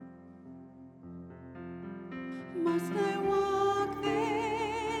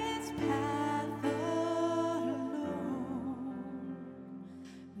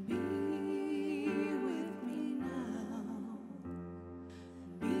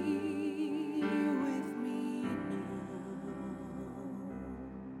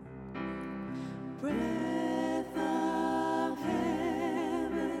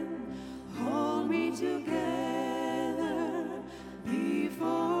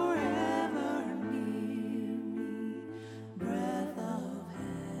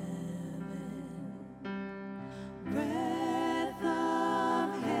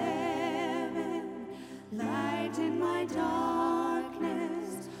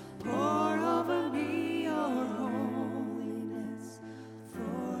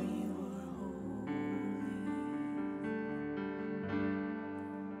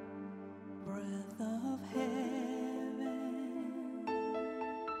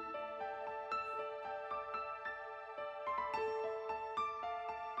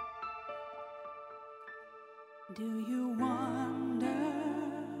Do you wonder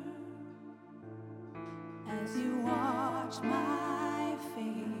as you watch my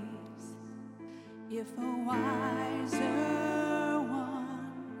face if a wiser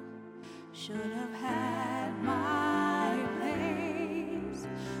one should have had my place?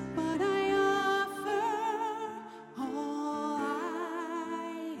 But I offer all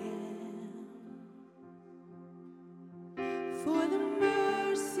I am for the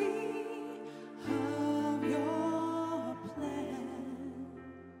mercy of your plan.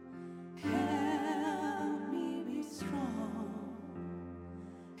 Help me be strong.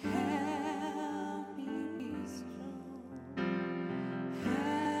 Help me be strong.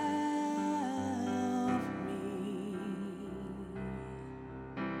 Help me.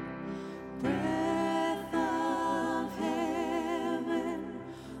 Breath of heaven,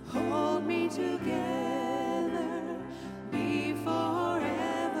 hold me together. Be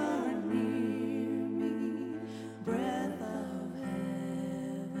forever near me. Breath of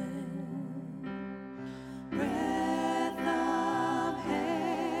heaven. Breath of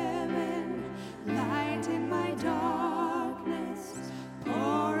heaven, light in my darkness,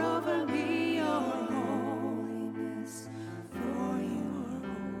 pour over me your holiness, for you are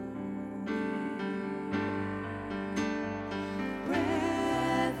holy.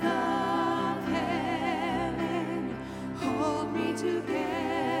 Breath of heaven, hold me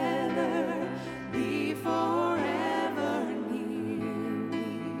together, be forever near me.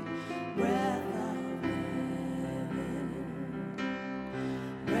 Breath of heaven.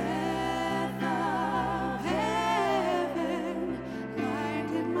 Breath of heaven,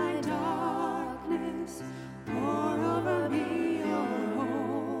 light in my darkness, pour over me your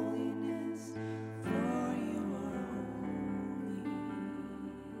holiness, for you are holy.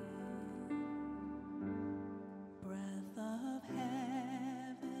 Breath of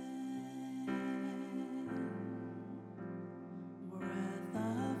heaven, breath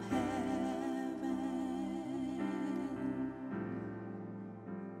of heaven.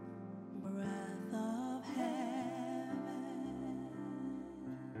 Breath of heaven,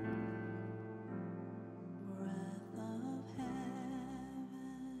 breath of heaven.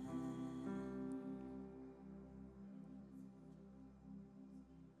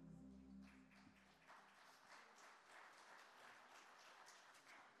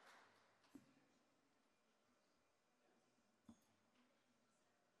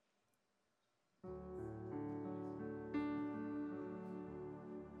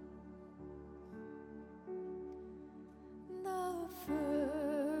 The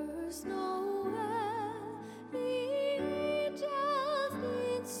first Noel, the angels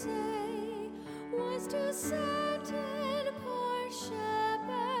did say, was to certain poor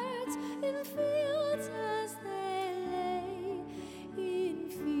shepherds in fields as they lay, in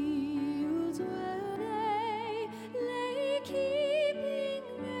fields where they lay keeping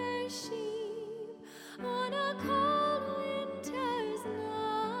their sheep on a cold winter's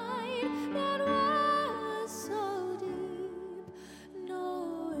night that was so deep.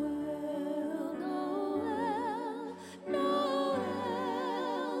 Noel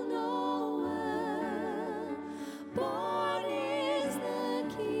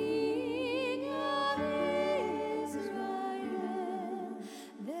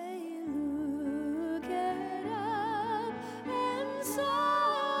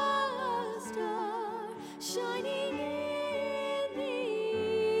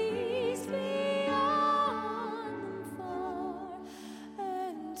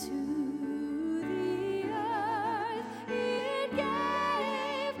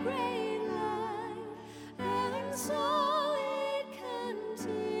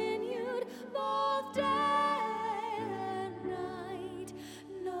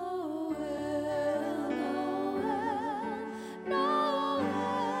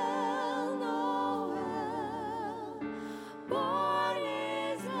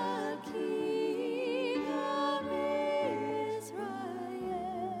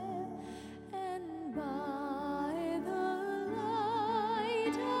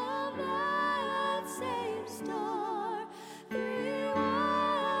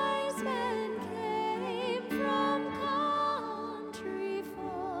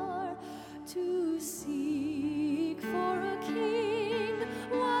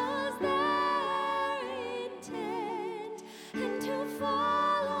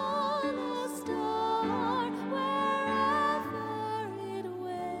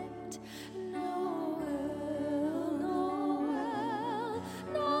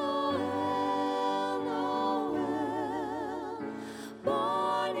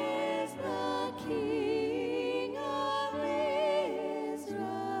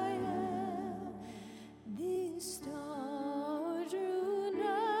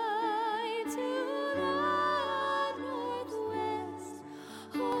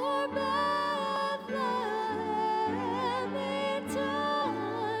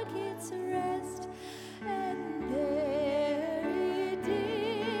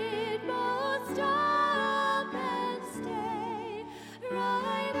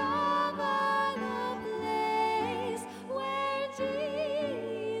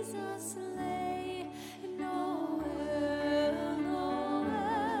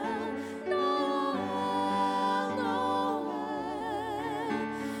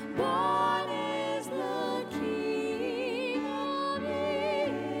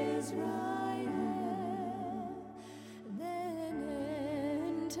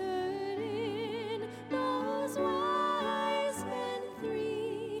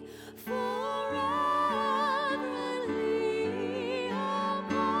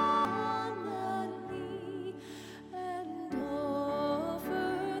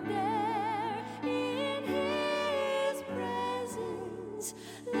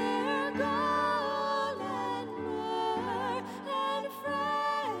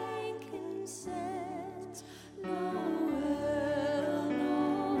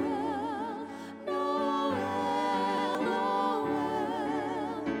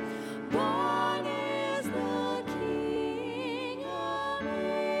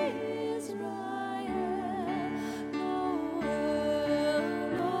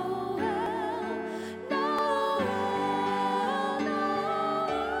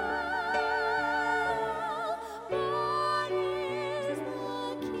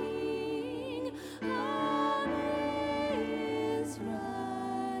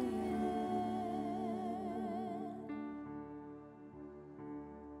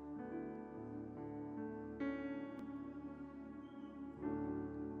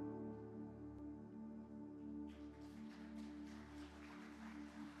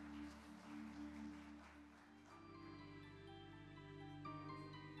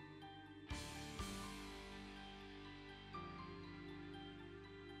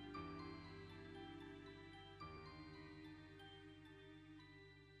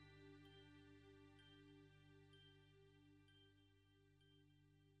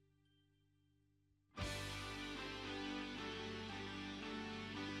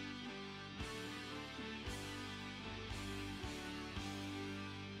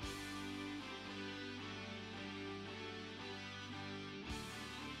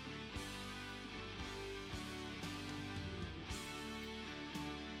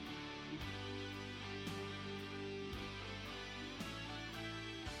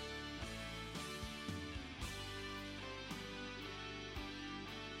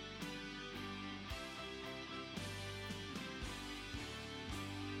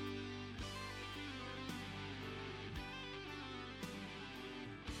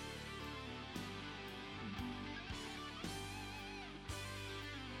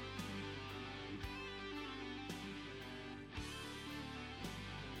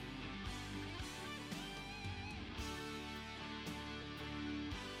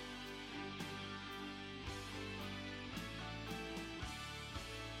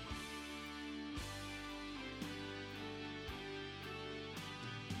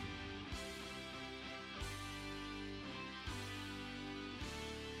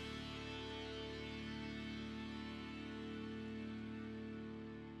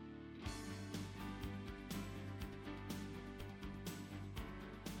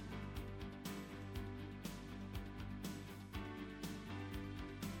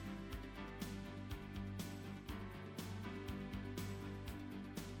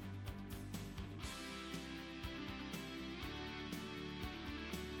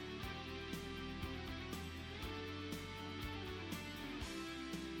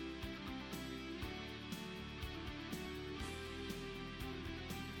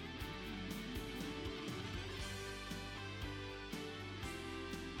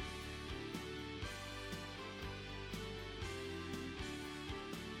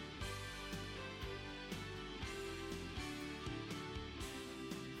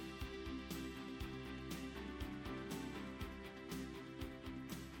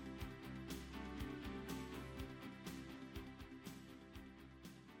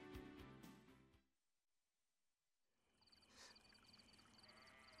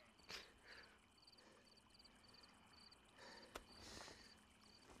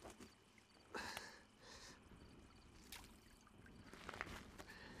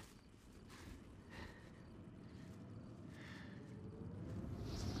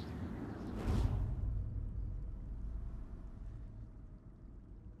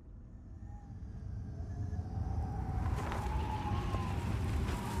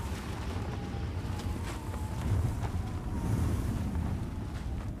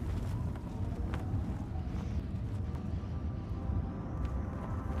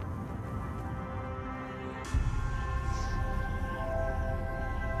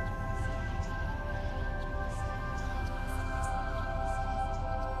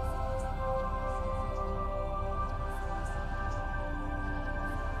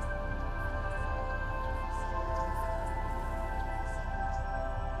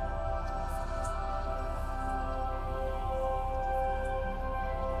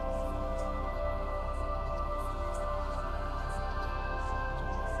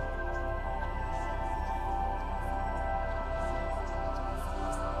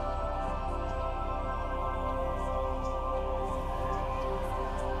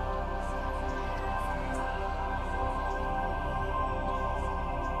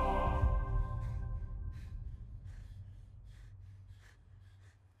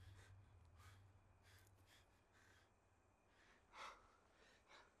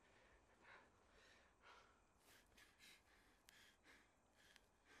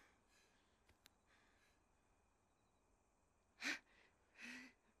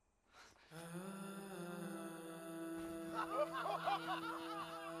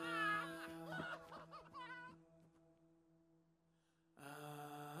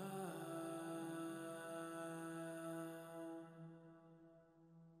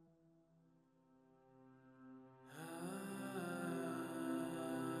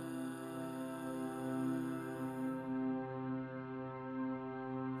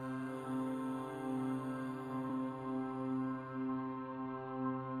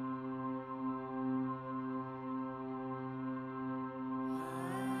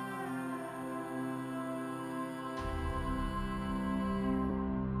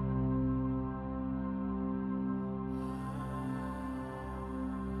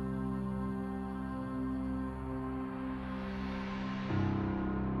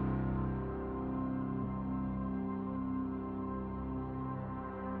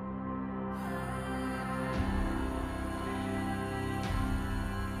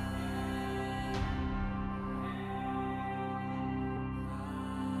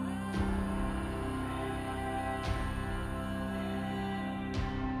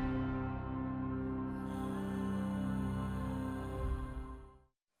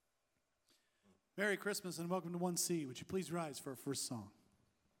Merry Christmas and welcome to 1C. Would you please rise for our first song?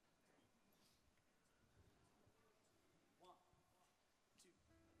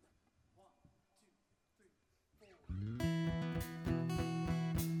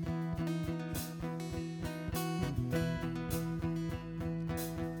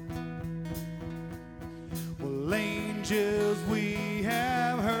 Well, angels we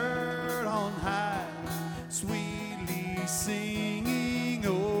have heard on high, sweetly singing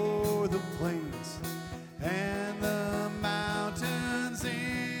o'er the plains and the mountains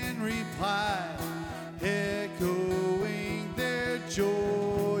in reply, echoing their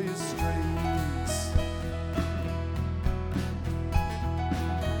joyous strains.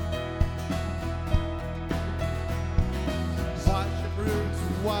 Why shepherds,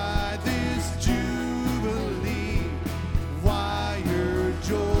 why this jubilee? Why your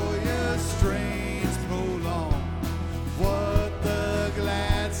joyous strains prolong? What the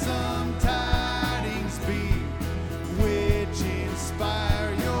gladsome tidings be, which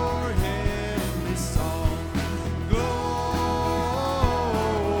inspire your heavenly song?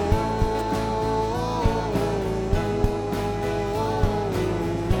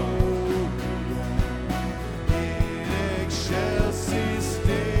 In excelsis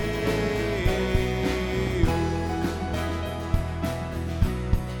Deo.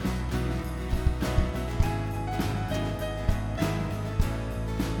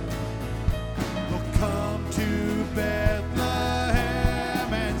 Oh, come to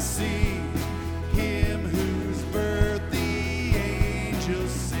Bethlehem and see him whose birth the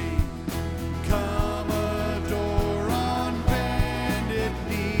angels sing. Come adore on bended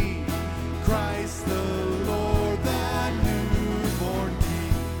knee Christ the Lord, the newborn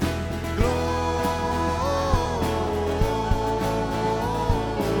King.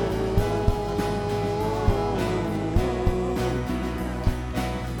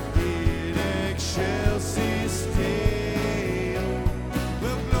 In excelsis Deo.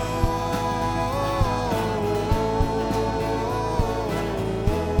 Well,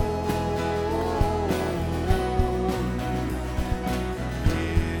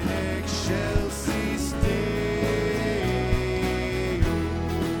 in excelsis Deo.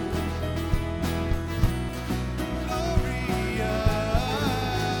 Gloria,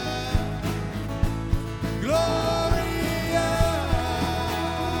 Gloria,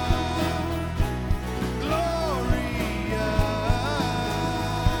 Gloria.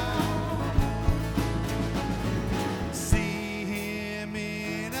 See him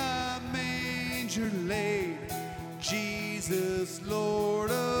in a manger laid, Jesus,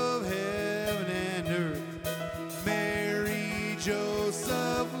 Lord of heaven and earth. Mary,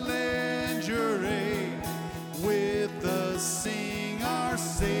 Joseph, lend your aid. With us sing our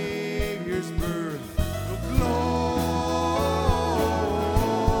Savior's birth.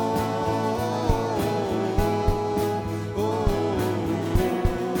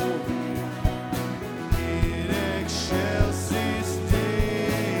 In excelsis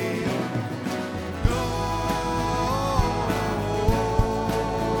Deo.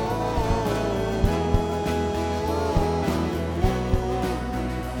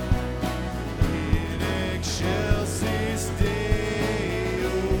 In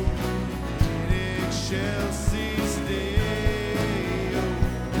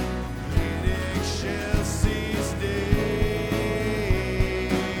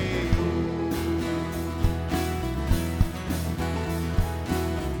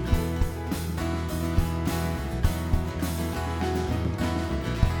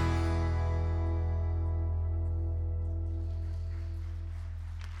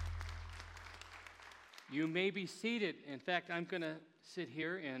You may be seated. In fact, I'm going to sit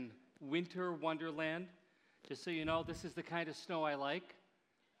here in winter wonderland. Just so you know, this is the kind of snow I like.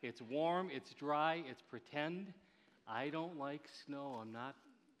 It's warm, it's dry, it's pretend. I don't like snow. I'm not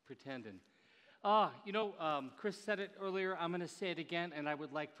pretending. Chris said it earlier. I'm going to say it again, and I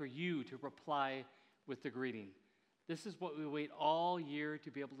would like for you to reply with the greeting. This is what we wait all year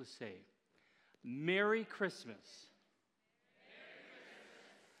to be able to say. Merry Christmas.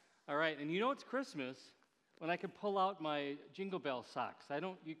 All right, and you know it's Christmas when I can pull out my Jingle Bell socks.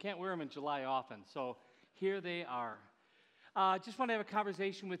 You can't wear them in July often, so here they are. Just want to have a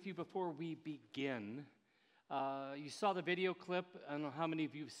conversation with you before we begin. You saw the video clip. I don't know how many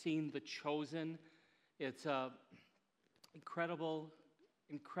of you have seen The Chosen. It's an incredible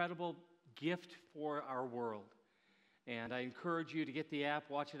gift for our world. And I encourage you to get the app,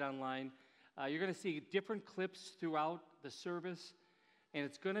 watch it online. You're going to see different clips throughout the service, and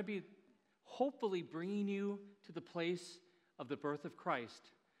it's going to be hopefully bringing you to the place of the birth of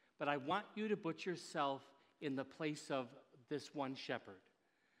Christ. But I want you to put yourself in the place of this one shepherd.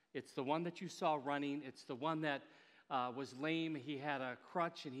 It's the one that you saw running. It's the one that was lame. He had a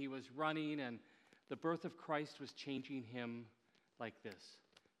crutch and he was running, and the birth of Christ was changing him like this.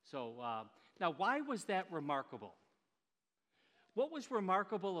 So now, why was that remarkable? What was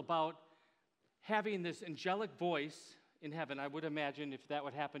remarkable about having this angelic voice in heaven? I would imagine if that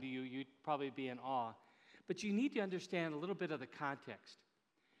would happen to you, you'd probably be in awe. But you need to understand a little bit of the context.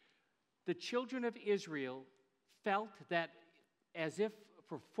 The children of Israel felt that as if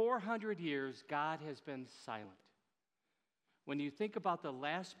for 400 years, God has been silent. When you think about the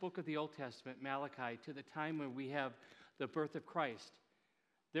last book of the Old Testament, Malachi, to the time when we have the birth of Christ,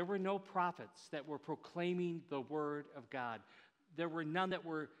 there were no prophets that were proclaiming the word of God. There were none that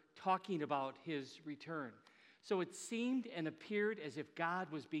were talking about his return. So it seemed and appeared as if God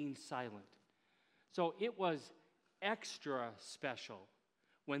was being silent. So it was extra special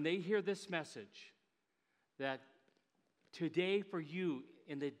when they hear this message that today for you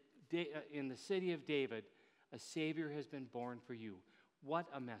in the city of David, a Savior has been born for you. What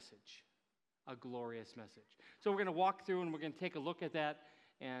a message, a glorious message. So we're going to walk through and we're going to take a look at that.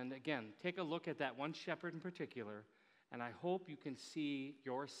 And again, take a look at that one shepherd in particular, and I hope you can see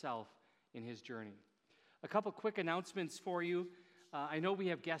yourself in his journey. A couple quick announcements for you. I know we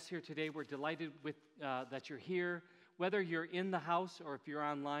have guests here today. We're delighted that you're here. Whether you're in the house or if you're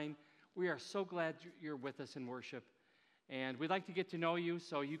online, we are so glad you're with us in worship. And we'd like to get to know you,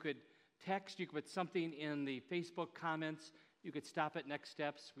 so you could text, you could put something in the Facebook comments, you could stop at Next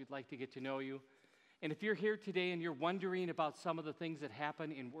Steps. We'd like to get to know you. And if you're here today and you're wondering about some of the things that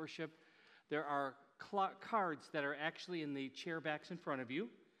happen in worship, there are cards that are actually in the chair backs in front of you,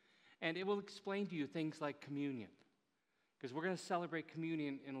 and it will explain to you things like communion, because we're going to celebrate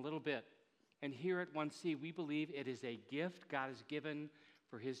communion in a little bit. And here at 1C, we believe it is a gift God has given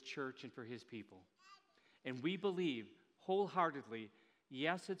for his church and for his people. And we believe wholeheartedly,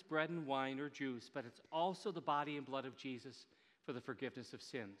 yes, it's bread and wine or juice, but it's also the body and blood of Jesus for the forgiveness of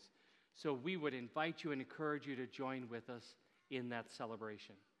sins. So we would invite you and encourage you to join with us in that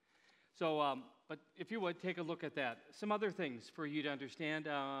celebration. So, but if you would, take a look at that. Some other things for you to understand.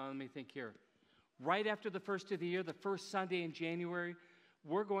 Let me think here. Right after the first of the year, the first Sunday in January,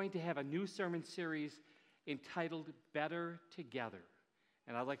 we're going to have a new sermon series entitled Better Together.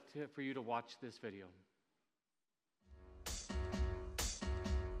 And I'd like for you to watch this video.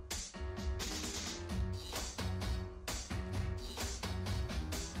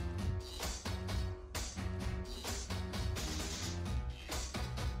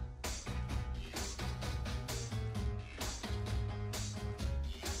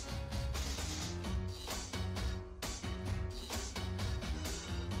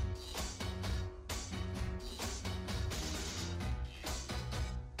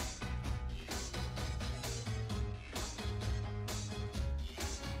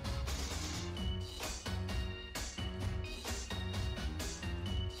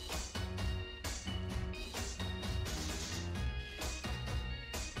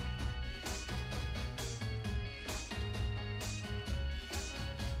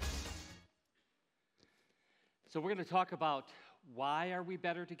 So we're going to talk about why are we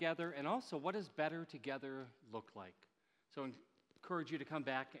better together, and also what does better together look like. So I encourage you to come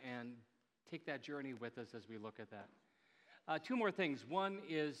back and take that journey with us as we look at that. Two more things. One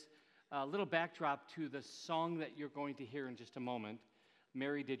is a little backdrop to the song that you're going to hear in just a moment,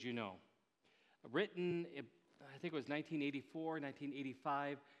 Mary, Did You Know? Written, I think it was 1984,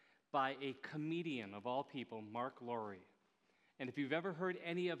 1985, by a comedian of all people, Mark Laurie. And if you've ever heard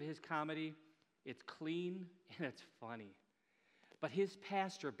any of his comedy, it's clean and it's funny. But his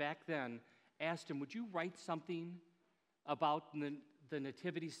pastor back then asked him, would you write something about the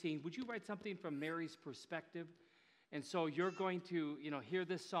nativity scene? Would you write something from Mary's perspective? And so you're going to, hear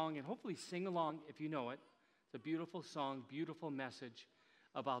this song and hopefully sing along if you know it. It's a beautiful song, beautiful message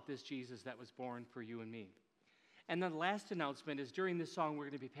about this Jesus that was born for you and me. And then the last announcement is during this song, we're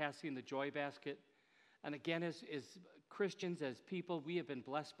going to be passing the joy basket. And again, as Christians, as people, we have been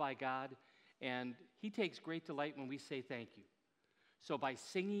blessed by God, and he takes great delight when we say thank you. So by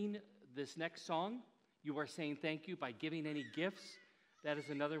singing this next song, you are saying thank you. By giving any gifts, that is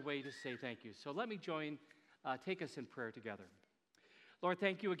another way to say thank you. So let me take us in prayer together. Lord,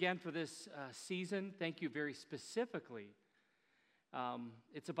 thank you again for this season. Thank you very specifically.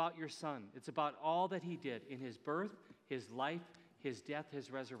 It's about your Son. It's about all that he did in his birth, his life, his death,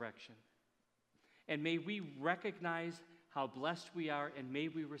 his resurrection. And may we recognize how blessed we are, and may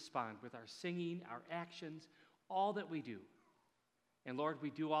we respond with our singing, our actions, all that we do. And Lord, we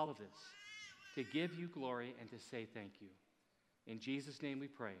do all of this to give you glory and to say thank you. In Jesus' name we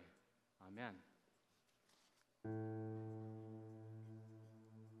pray. Amen.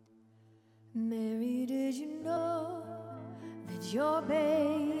 Mary, did you know that your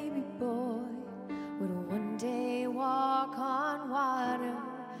baby boy would one day walk on water?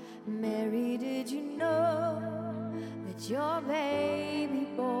 Mary, did you know that your baby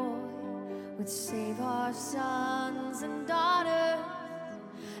boy would save our sons and daughters?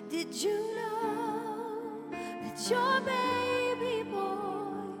 Did you know that your baby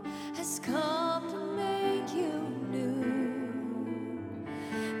boy has come to make you new?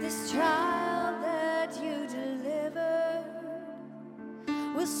 This child that you delivered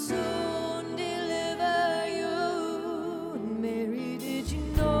will soon deliver you. And Mary, did you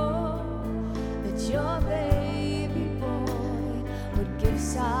know that your baby boy would give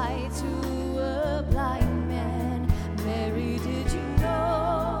sight to a blind man? Mary, did you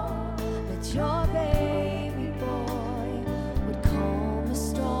know that your baby boy would calm a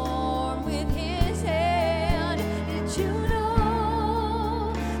storm with his hand? Did you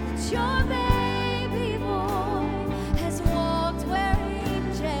know that your baby boy has walked where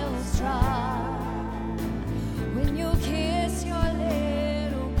angels trod? When you kiss your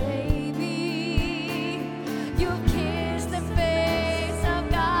little baby, you kiss the face of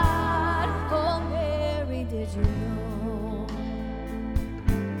God. Oh, Mary, did you know?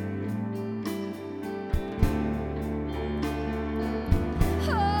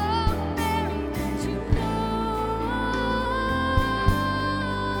 Oh, Mary, did you know?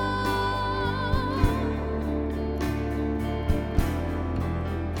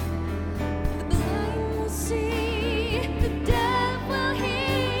 The blind will see, the deaf will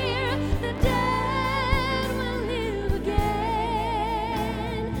hear, the dead will live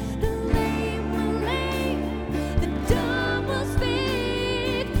again. The lame will leap, the dumb will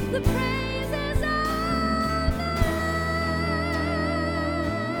speak, the praises of the Lamb.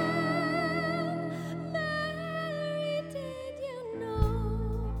 Mary, did you know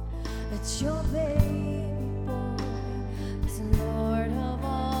that your baby boy is the Lord of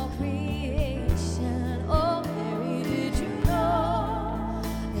all creation? Oh, Mary, did you know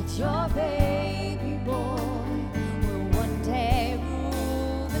that your baby boy will one day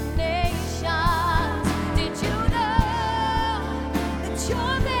rule the nations? Did you know that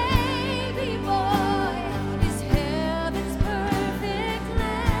your baby boy is heaven's perfect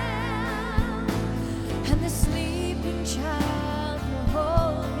lamb? And the sleeping child you're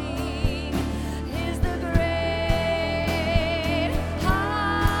holding is the great I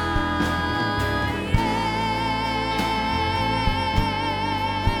am.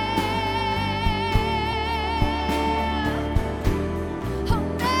 Oh,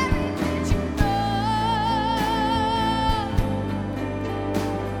 Mary, did you know?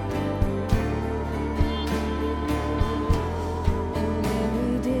 And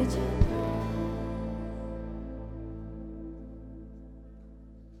Mary, did you know?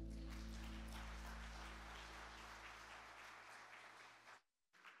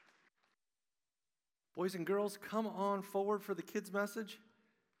 Boys and girls, come on forward for the kids' message.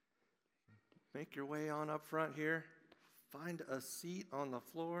 Make your way on up front here. Find a seat on the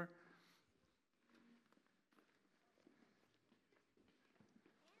floor.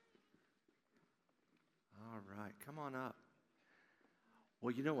 All right, come on up.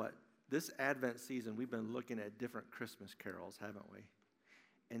 Well, you know what? This Advent season, we've been looking at different Christmas carols, haven't we?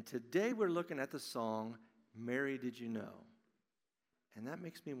 And today we're looking at the song, Mary, Did You Know? And that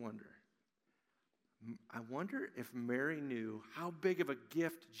makes me wonder. I wonder if Mary knew how big of a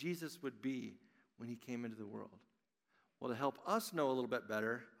gift Jesus would be when he came into the world. Well, to help us know a little bit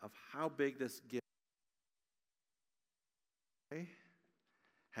better of how big this gift is,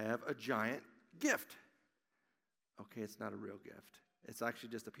 I have a giant gift. Okay, it's not a real gift. It's actually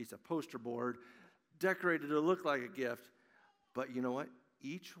just a piece of poster board decorated to look like a gift. But you know what?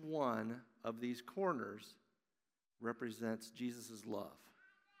 Each one of these corners represents Jesus' love.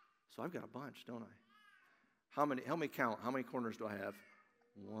 So I've got a bunch, don't I? How many? Help me count. How many corners do I have?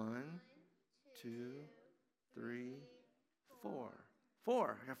 1, 2, 3, 4.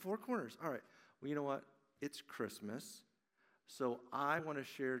 4. I got 4 corners. All right. Well, you know what? It's Christmas. So I want to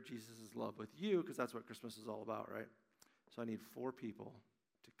share Jesus' love with you because that's what Christmas is all about, right? So I need 4 people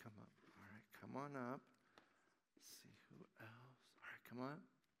to come up. All right, come on up. Let's see who else. All right, come on.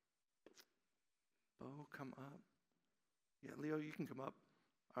 Bo, come up. Yeah, Leo, you can come up.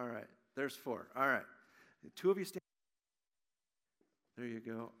 All right, there's 4. All right. The 2 of you stand. There you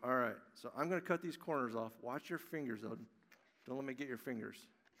go. All right, so I'm going to cut these corners off. Watch your fingers, though. Don't let me get your fingers.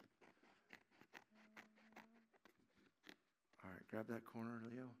 All right, grab that corner,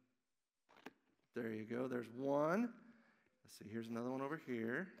 Leo. There you go. There's 1. Let's see, here's another one over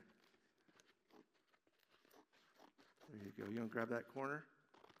here. There you go. You want to grab that corner?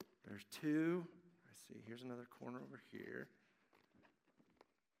 There's 2. Let's see, here's another corner over here.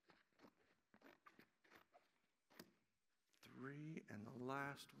 3, and the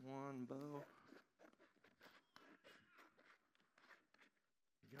last one, Bo.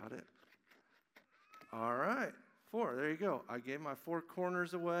 You got it? All right, 4. There you go. I gave my 4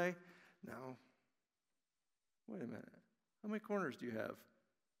 corners away. Now, wait a minute. How many corners do you have?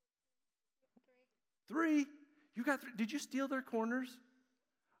 3. You got 3. Did you steal their corners?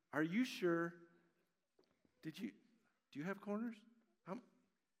 Are you sure? Do you have corners?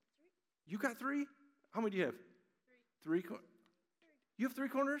 You got 3? How many do you have? 3. You have 3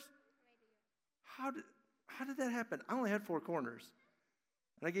 corners? How did that happen? I only had 4 corners.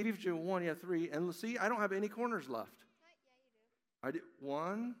 And I gave each of you 1, you have 3. And see, I don't have any corners left. Yeah, you do. I did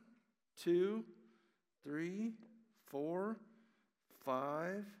 1, 2, 3, 4,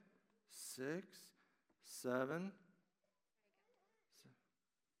 5, 6, 7,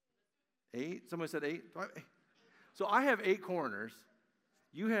 8. Somebody said 8. So I have 8 corners.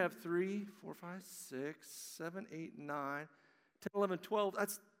 You have 3, 4, 5, 6, 7, 8, 9, 10, 11, 12.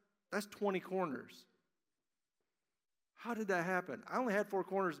 That's 20 corners. How did that happen? I only had 4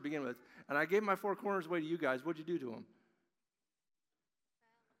 corners to begin with, and I gave my 4 corners away to you guys. What'd you do to them?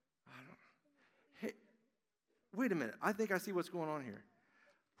 Hey, wait a minute. I think I see what's going on here.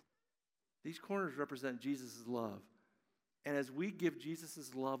 These corners represent Jesus' love. And as we give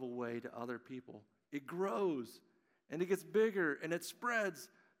Jesus' love away to other people, it grows, and it gets bigger, and it spreads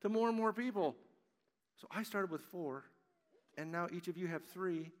to more and more people. So I started with 4, and now each of you have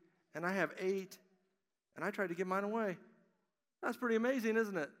 3, and I have 8, and I tried to give mine away. That's pretty amazing,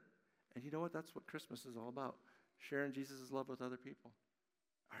 isn't it? And you know what? That's what Christmas is all about, sharing Jesus' love with other people.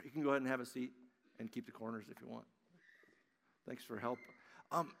 All right, you can go ahead and have a seat and keep the corners if you want. Thanks for help.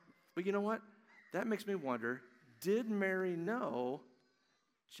 But you know what? That makes me wonder, did Mary know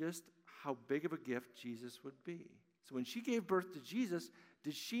just how big of a gift Jesus would be? So when she gave birth to Jesus,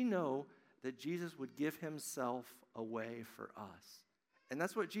 did she know that Jesus would give himself away for us? And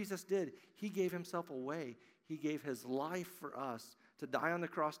that's what Jesus did. He gave himself away. He gave his life for us to die on the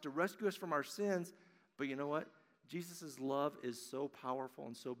cross, to rescue us from our sins. But you know what? Jesus' love is so powerful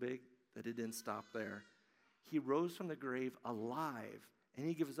and so big that it didn't stop there. He rose from the grave alive, and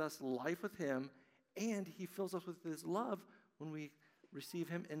he gives us life with him, and he fills us with his love when we receive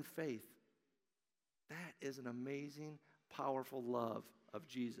him in faith. That is an amazing, powerful love of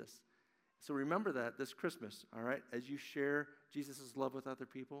Jesus. So remember that this Christmas, all right? As you share Jesus' love with other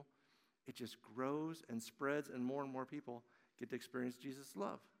people, it just grows and spreads, and more people get to experience Jesus'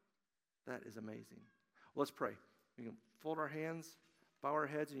 love. That is amazing. Let's pray. We can fold our hands, bow our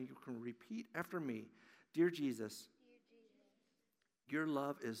heads, and you can repeat after me. Dear Jesus, your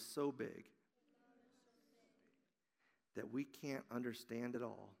love is so big that we can't understand it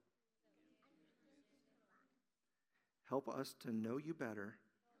all. Help us to know you better.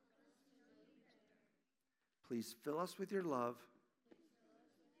 Please fill us with your love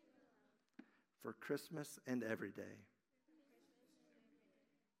for Christmas and every day.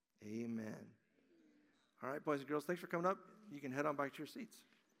 Amen. All right, boys and girls, thanks for coming up. You can head on back to your seats.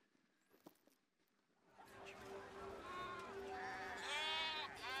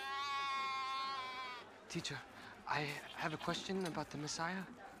 Teacher, I have a question about the Messiah.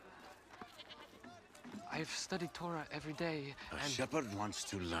 I've studied Torah every day. A shepherd wants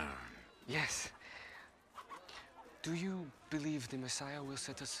to learn. Yes. Do you believe the Messiah will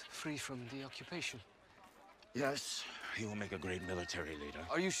set us free from the occupation? Yes, he will make a great military leader.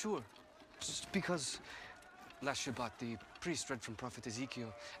 Are you sure? Just because Last Shabbat, the priest read from Prophet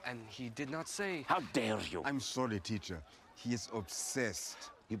Ezekiel, and he did not say, How dare you? I'm sorry, teacher. He is obsessed.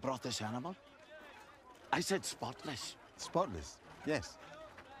 You brought this animal? I said spotless. Spotless, yes.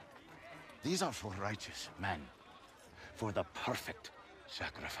 These are for righteous men, for the perfect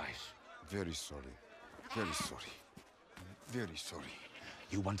sacrifice. Very sorry. Very sorry. Very sorry.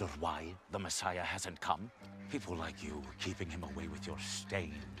 You wonder why the Messiah hasn't come? People like you keeping him away with your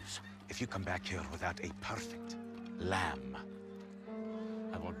stains. If you come back here without a perfect lamb,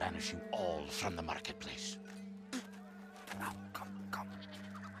 I will banish you all from the marketplace. Now, come.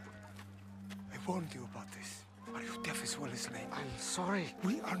 I warned you about this. Are you deaf as well as lame? I'm sorry.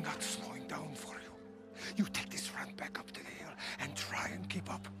 We are not slowing down for you. You take this run back up to the hill and try and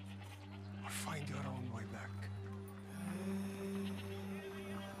keep up. Or find your own way back.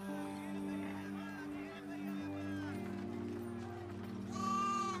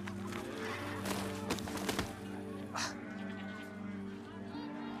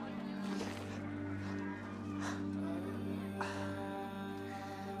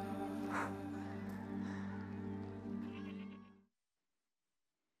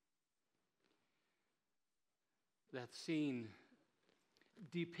 That scene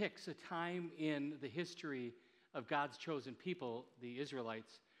depicts a time in the history of God's chosen people, the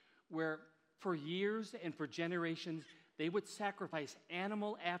Israelites, where for years and for generations, they would sacrifice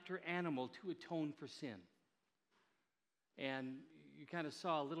animal after animal to atone for sin. And you kind of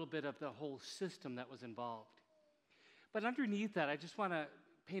saw a little bit of the whole system that was involved. But underneath that, I just want to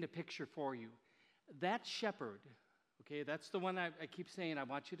paint a picture for you. That shepherd, okay, that's the one I keep saying, I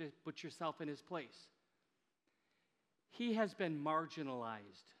want you to put yourself in his place. He has been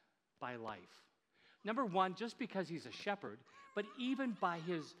marginalized by life. Number one, just because he's a shepherd, but even by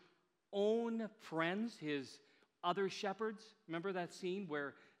his own friends, his other shepherds. Remember that scene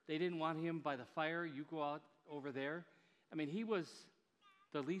where they didn't want him by the fire? You go out over there. I mean, he was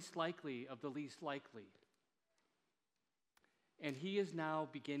the least likely of the least likely. And he is now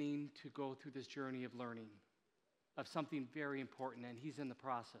beginning to go through this journey of learning of something very important, and he's in the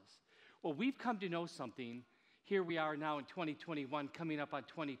process. Well, we've come to know something. Here we are now in 2021, coming up on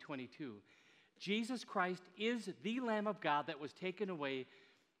 2022. Jesus Christ is the Lamb of God that was taken away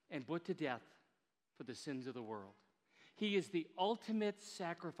and put to death for the sins of the world. He is the ultimate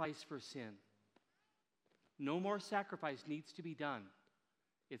sacrifice for sin. No more sacrifice needs to be done.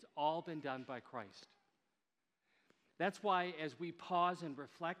 It's all been done by Christ. That's why as we pause and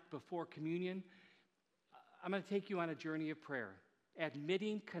reflect before communion, I'm going to take you on a journey of prayer,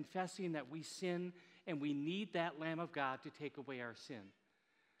 admitting, confessing that we sin and we need that Lamb of God to take away our sin.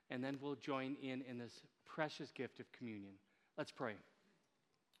 And then we'll join in this precious gift of communion. Let's pray.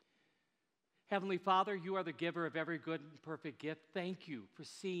 Heavenly Father, you are the giver of every good and perfect gift. Thank you for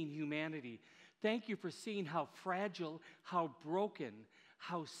seeing humanity. Thank you for seeing how fragile, how broken,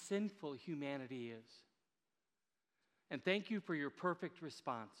 how sinful humanity is. And thank you for your perfect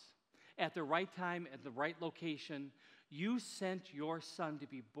response. At the right time, at the right location, you sent your Son to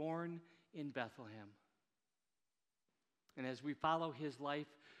be born in Bethlehem. And as we follow his life,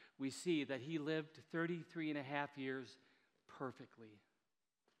 we see that he lived 33 and a half years perfectly.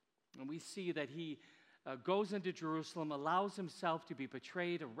 And we see that he goes into Jerusalem, allows himself to be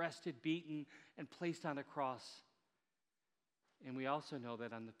betrayed, arrested, beaten, and placed on a cross. And we also know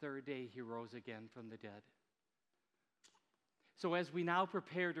that on the third day, he rose again from the dead. So as we now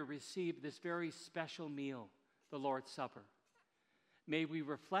prepare to receive this very special meal, the Lord's Supper, may we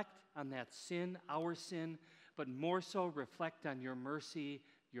reflect on that sin, our sin, but more so reflect on your mercy,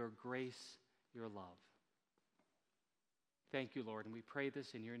 your grace, your love. Thank you, Lord, and we pray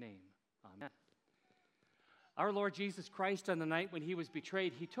this in your name. Amen. Our Lord Jesus Christ, on the night when he was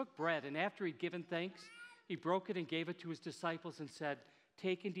betrayed, he took bread, and after he'd given thanks, he broke it and gave it to his disciples and said,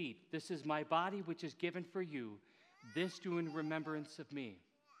 "Take and eat. This is my body, which is given for you. This do in remembrance of me."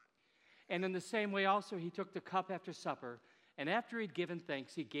 And in the same way also, he took the cup after supper, and after he'd given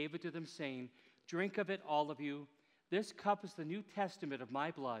thanks, he gave it to them, saying, "Drink of it, all of you. This cup is the New Testament of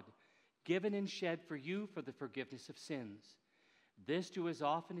my blood, given and shed for you for the forgiveness of sins. This do as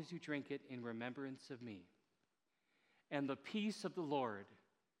often as you drink it in remembrance of me. And the peace of the Lord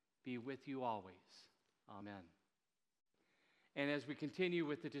be with you always." Amen. And as we continue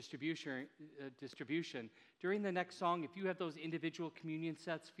with the distribution, during the next song, if you have those individual communion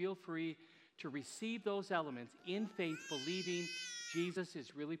sets, feel free to receive those elements in faith, believing Jesus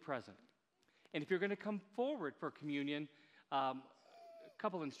is really present. And if you're going to come forward for communion, a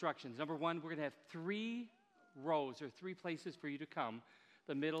couple instructions. Number one, we're going to have 3 rows or 3 places for you to come,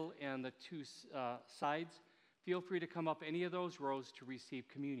 the middle and the 2 sides. Feel free to come up any of those rows to receive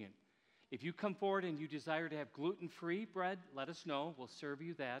communion. If you come forward and you desire to have gluten-free bread, let us know. We'll serve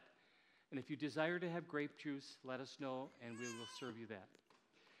you that. And if you desire to have grape juice, let us know, and we will serve you that.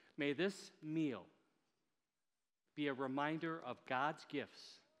 May this meal be a reminder of God's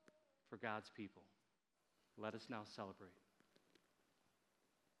gifts for God's people. Let us now celebrate.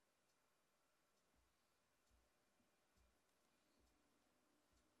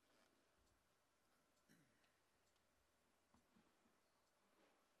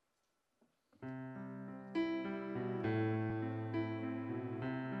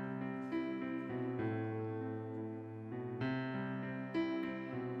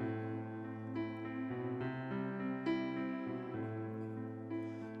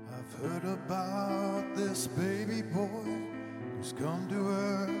 I've heard about this baby boy who's come to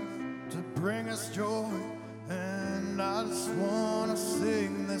earth to bring us joy, and I just want to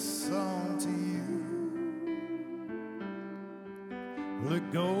sing this song to you. Well,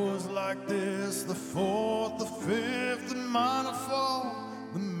 it goes like this: the fourth, the fifth, the minor fall,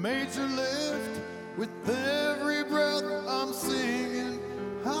 the major lift. With every breath I'm singing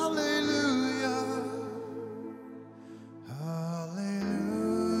hallelujah, hallelujah,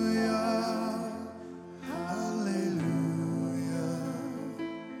 hallelujah,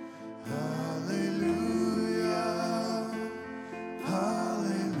 hallelujah,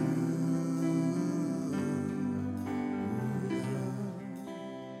 hallelujah.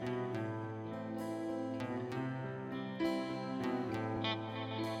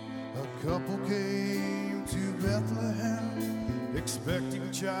 A couple came to Bethlehem, expecting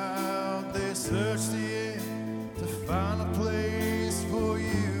a child. They searched the air to find a place for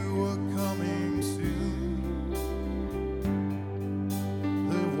you were coming soon.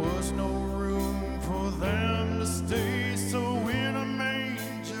 There was no room for them to stay, so in a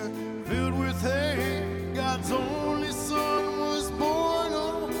manger filled with hay, God's only son was born.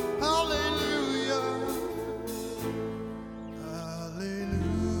 Oh, hallelujah,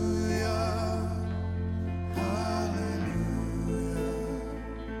 hallelujah, hallelujah,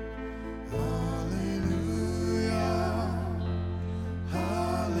 hallelujah,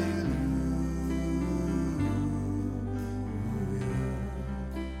 hallelujah.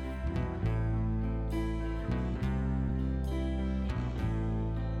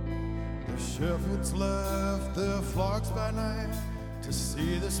 The shepherds left their flocks by night to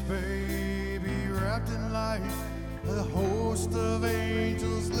see this baby wrapped in light. A host of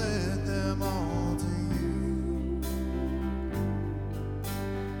angels led them all to you.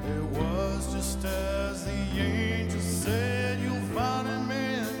 It was just as the angel said, you'll find in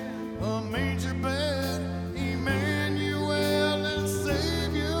men a manger bed, Emmanuel and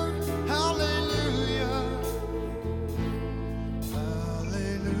Savior. Hallelujah,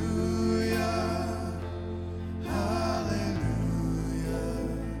 hallelujah, hallelujah,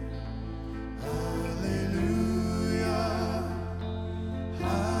 hallelujah,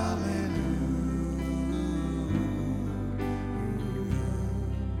 hallelujah.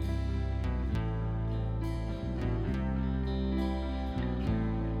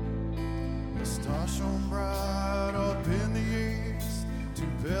 The star shone bright up in the east. To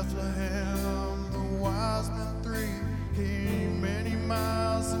Bethlehem the wise men three came many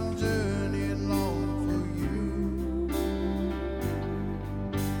miles and journeyed long for you.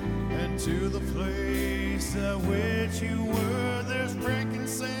 And to the place at which you were, there's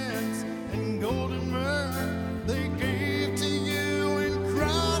frankincense and golden myrrh. They gave to you and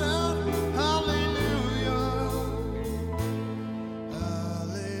cried out, hallelujah,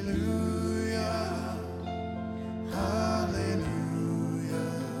 hallelujah, hallelujah,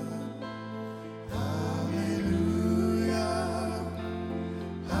 hallelujah,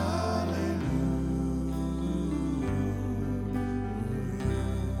 hallelujah.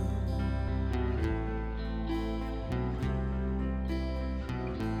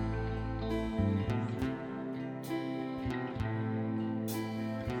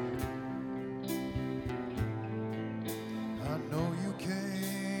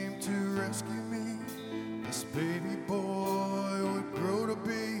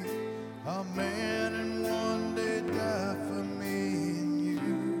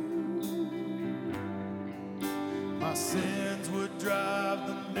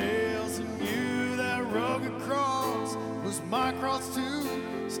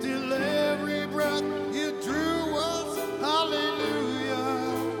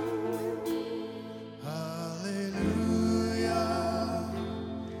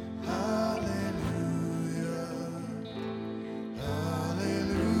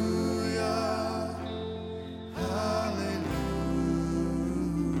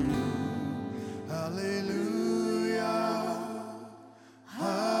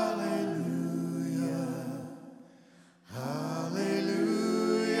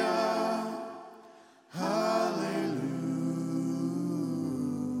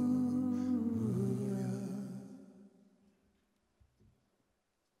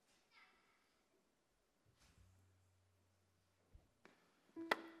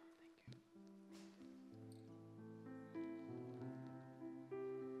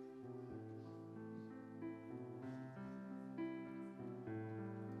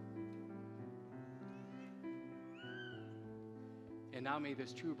 And now may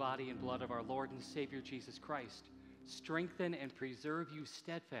this true body and blood of our Lord and Savior Jesus Christ strengthen and preserve you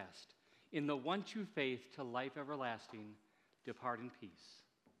steadfast in the one true faith to life everlasting. Depart in peace.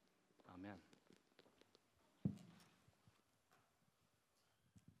 Amen.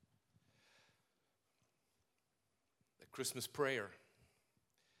 The Christmas prayer.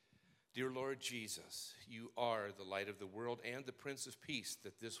 Dear Lord Jesus, you are the light of the world and the Prince of Peace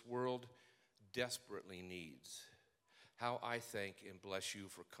that this world desperately needs. How I thank and bless you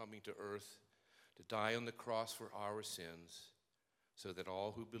for coming to earth to die on the cross for our sins, so that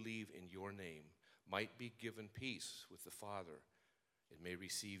all who believe in your name might be given peace with the Father and may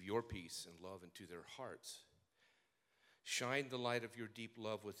receive your peace and love into their hearts. Shine the light of your deep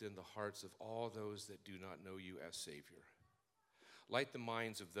love within the hearts of all those that do not know you as Savior. Light the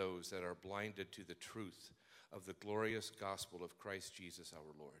minds of those that are blinded to the truth of the glorious gospel of Christ Jesus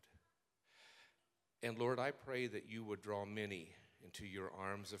our Lord. And Lord, I pray that you would draw many into your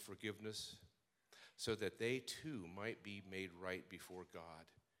arms of forgiveness, so that they too might be made right before God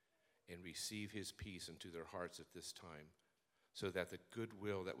and receive his peace into their hearts at this time, so that the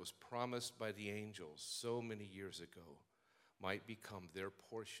goodwill that was promised by the angels so many years ago might become their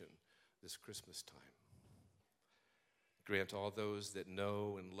portion this Christmas time. Grant all those that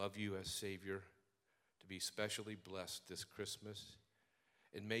know and love you as Savior to be specially blessed this Christmas,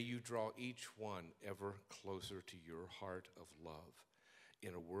 and may you draw each one ever closer to your heart of love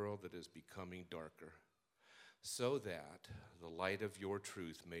in a world that is becoming darker, so that the light of your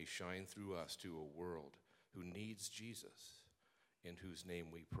truth may shine through us to a world who needs Jesus, in whose name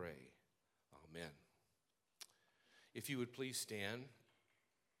we pray. Amen. If you would please stand.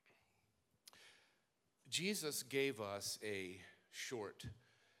 Jesus gave us a short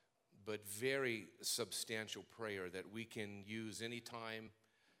but very substantial prayer that we can use anytime,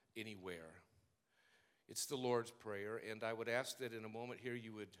 anywhere. It's the Lord's Prayer, and I would ask that in a moment here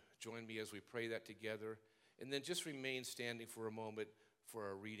you would join me as we pray that together, and then just remain standing for a moment for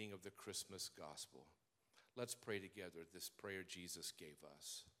our reading of the Christmas Gospel. Let's pray together this prayer Jesus gave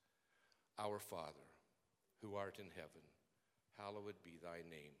us. Our Father, who art in heaven, hallowed be thy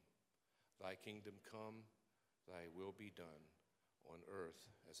name. Thy kingdom come, thy will be done, on earth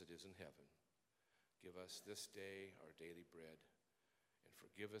as it is in heaven. Give us this day our daily bread, and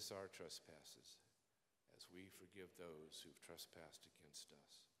forgive us our trespasses, as we forgive those who've trespassed against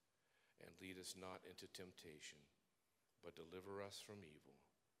us. And lead us not into temptation, but deliver us from evil.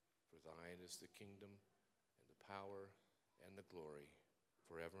 For thine is the kingdom, and the power, and the glory,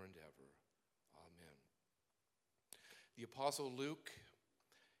 forever and ever. Amen. The Apostle Luke,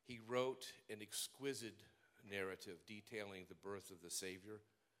 he wrote an exquisite narrative detailing the birth of the Savior,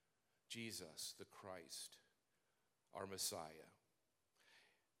 Jesus, the Christ, our Messiah.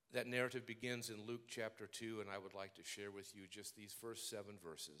 That narrative begins in Luke chapter 2, and I would like to share with you just these first 7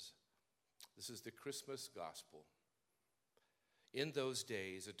 verses. This is the Christmas Gospel. In those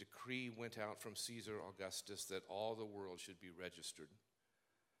days, a decree went out from Caesar Augustus that all the world should be registered.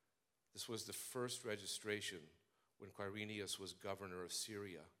 This was the first registration when Quirinius was governor of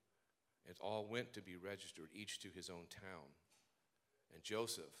Syria, and all went to be registered, each to his own town. And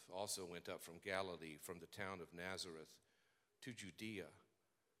Joseph also went up from Galilee, from the town of Nazareth, to Judea,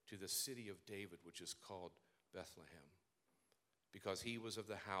 to the city of David, which is called Bethlehem, because he was of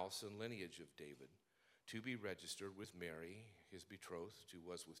the house and lineage of David, to be registered with Mary, his betrothed, who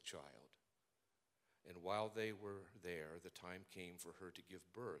was with child. And while they were there, the time came for her to give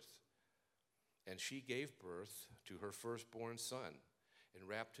birth. And she gave birth to her firstborn son, and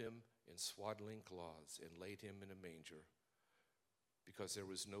wrapped him in swaddling cloths, and laid him in a manger, because there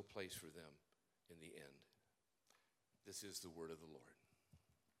was no place for them in the inn. This is the word of the Lord.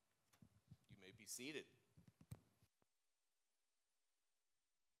 You may be seated.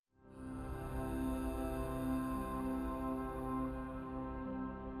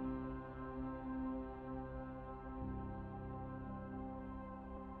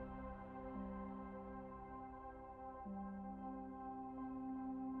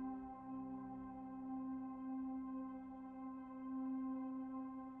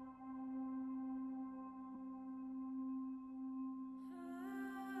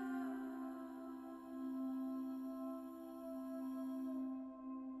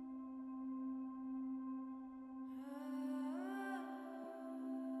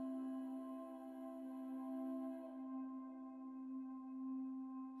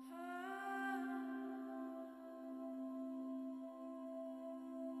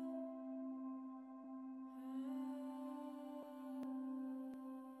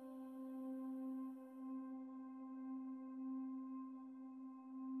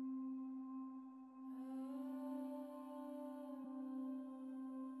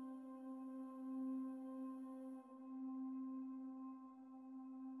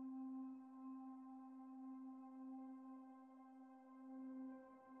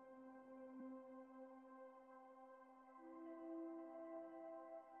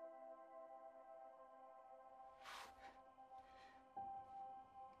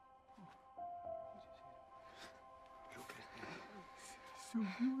 so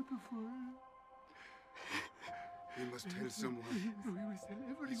beautiful. We must tell someone. We must tell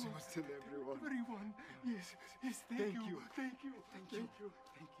everyone. Yes, we must tell everyone. Everyone. Yes, yes, thank you. Thank you. Thank you.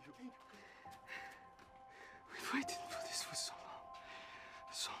 We've waited for this for so long.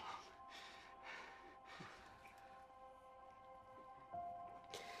 So long.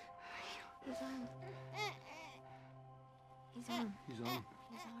 His arm. His arm. He's on.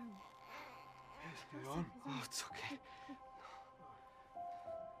 His arm. Yes, he's on. Oh, it's okay.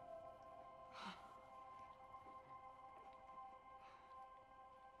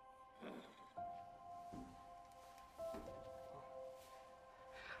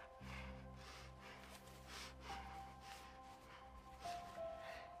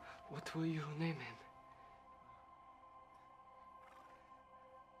 What will you name him?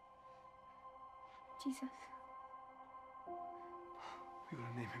 Jesus. We're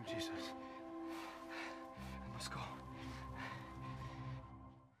gonna name him Jesus. I must go.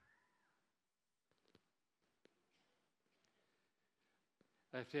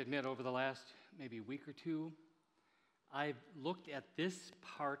 I have to admit, over the last maybe week or two, I've looked at this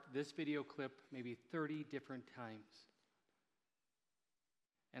video clip, maybe 30 different times.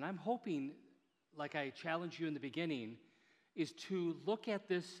 And I'm hoping, like I challenged you in the beginning, is to look at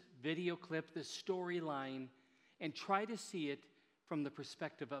this video clip, this storyline, and try to see it from the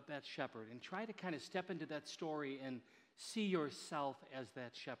perspective of that shepherd, and try to kind of step into that story and see yourself as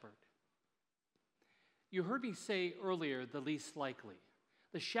that shepherd. You heard me say earlier, the least likely.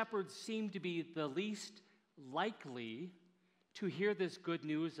 The shepherds seem to be the least likely to hear this good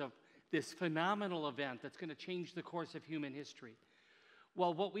news of this phenomenal event that's going to change the course of human history.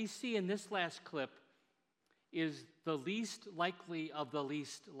 Well, what we see in this last clip is the least likely of the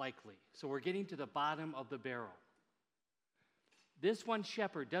least likely. So we're getting to the bottom of the barrel. This one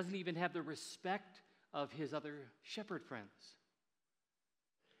shepherd doesn't even have the respect of his other shepherd friends.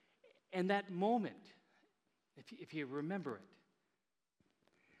 And that moment, if you remember it,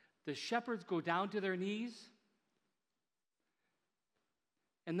 the shepherds go down to their knees,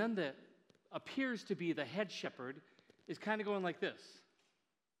 and then the appears to be the head shepherd is kind of going like this,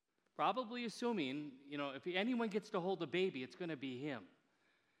 probably assuming, if anyone gets to hold a baby, it's going to be him.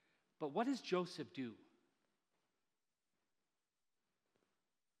 But what does Joseph do?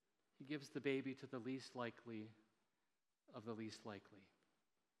 He gives the baby to the least likely of the least likely.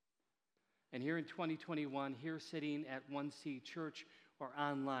 And here in 2021, here sitting at 1C Church or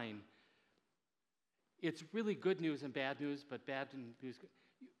online, it's really good news and bad news, but bad news.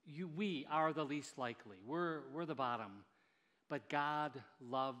 We are the least likely. We're the bottom. But God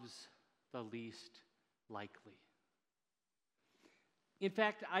loves the least likely. In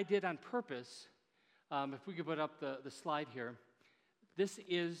fact, I did on purpose, if we could put up the slide here, this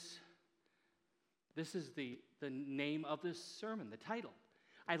is the name of this sermon, the title.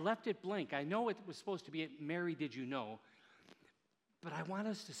 I left it blank. I know it was supposed to be Mary, Did You Know? But I want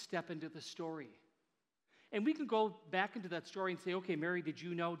us to step into the story. And we can go back into that story and say, okay, Mary, did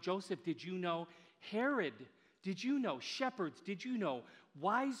you know? Joseph, did you know? Herod, did you know? Shepherds, did you know?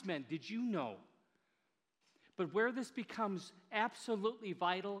 Wise men, did you know? But where this becomes absolutely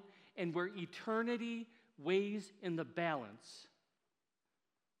vital and where eternity weighs in the balance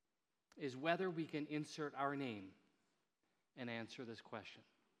is whether we can insert our name and answer this question.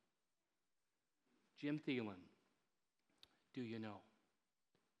 Jim Thielen, do you know?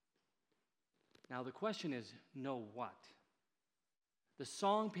 Now the question is, know what? The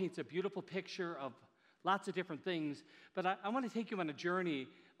song paints a beautiful picture of lots of different things, but I want to take you on a journey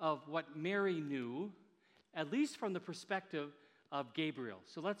of what Mary knew, at least from the perspective of Gabriel.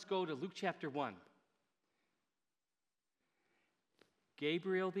 So let's go to Luke chapter 1.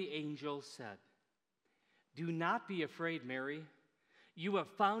 Gabriel the angel said, "Do not be afraid, Mary. You have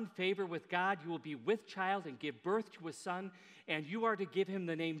found favor with God. You will be with child and give birth to a son, and you are to give him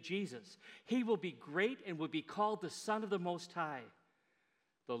the name Jesus. He will be great and will be called the Son of the Most High.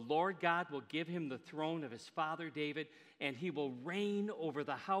 The Lord God will give him the throne of his father David, and he will reign over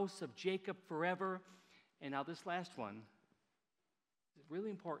the house of Jacob forever." And now this last one is really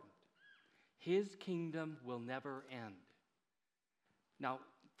important. His kingdom will never end. Now,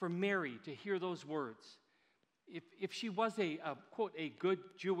 for Mary to hear those words, if she was quote, a good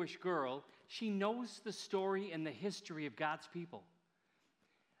Jewish girl, she knows the story and the history of God's people.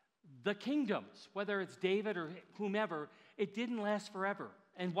 The kingdoms, whether it's David or whomever, it didn't last forever.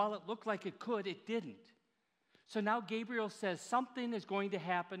 And while it looked like it could, it didn't. So now Gabriel says something is going to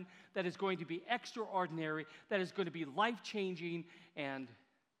happen that is going to be extraordinary, that is going to be life-changing, and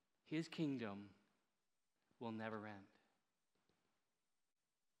his kingdom will never end.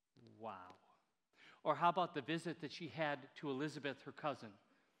 Wow. Or how about the visit that she had to Elizabeth, her cousin?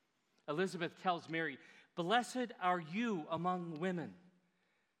 Elizabeth tells Mary, "Blessed are you among women,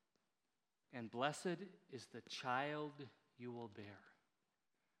 and blessed is the child you will bear."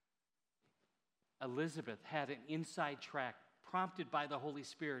 Elizabeth had an inside track prompted by the Holy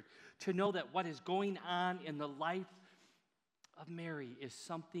Spirit to know that what is going on in the life of Mary is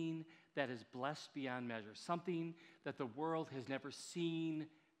something that is blessed beyond measure, something that the world has never seen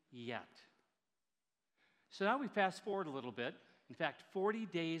yet. So now we fast forward a little bit. In fact, 40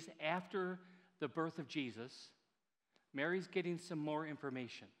 days after the birth of Jesus, Mary's getting some more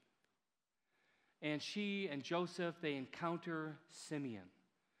information. And she and Joseph, they encounter Simeon.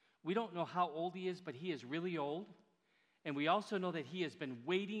 We don't know how old he is, but he is really old. And we also know that he has been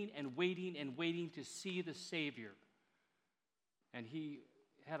waiting and waiting and waiting to see the Savior. And he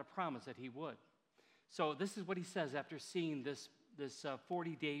had a promise that he would. So this is what he says after seeing this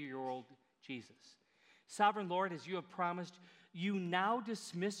 40-day-old Jesus. "Sovereign Lord, as you have promised, you now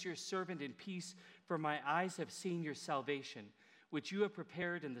dismiss your servant in peace, for my eyes have seen your salvation, which you have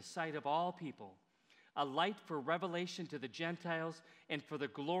prepared in the sight of all people, a light for revelation to the Gentiles and for the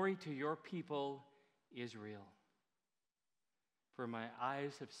glory to your people, Israel. For my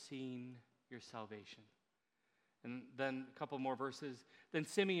eyes have seen your salvation." And then a couple more verses. "Then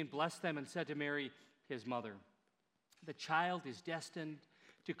Simeon blessed them and said to Mary, his mother, 'The child is destined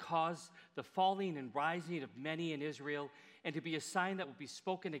to cause the falling and rising of many in Israel, and to be a sign that will be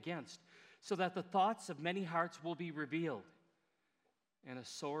spoken against, so that the thoughts of many hearts will be revealed, and a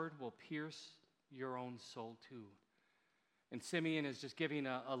sword will pierce your own soul too.'" And Simeon is just giving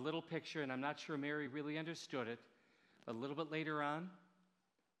a little picture, and I'm not sure Mary really understood it. A little bit later on,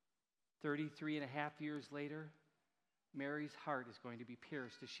 33 and a half years later, Mary's heart is going to be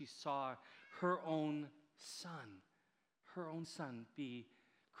pierced as she saw her own son be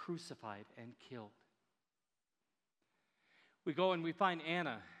crucified and killed. We go and we find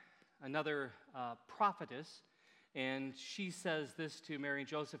Anna, another prophetess, and she says this to Mary and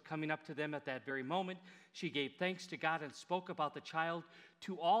Joseph coming up to them at that very moment. She gave thanks to God and spoke about the child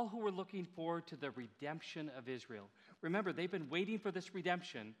to all who were looking forward to the redemption of Israel. Remember, they've been waiting for this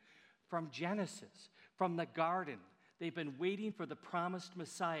redemption from Genesis, from the garden. They've been waiting for the promised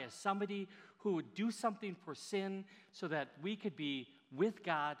Messiah, somebody who would do something for sin so that we could be with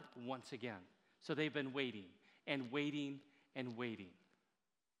God once again. So they've been waiting and waiting and waiting.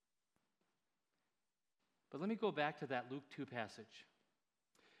 But let me go back to that Luke 2 passage.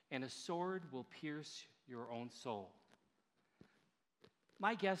 "And a sword will pierce your own soul."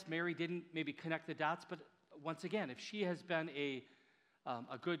 My guess, Mary didn't maybe connect the dots, but once again, if she has been a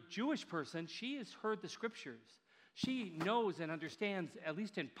good Jewish person, she has heard the scriptures. She knows and understands, at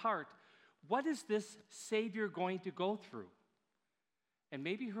least in part, what is this Savior going to go through? And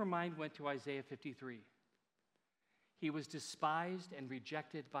maybe her mind went to Isaiah 53. "He was despised and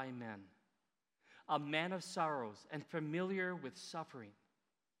rejected by men, a man of sorrows and familiar with suffering.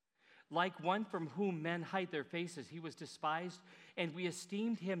 Like one from whom men hide their faces, he was despised, and we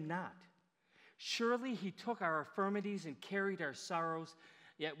esteemed him not. Surely he took our infirmities and carried our sorrows,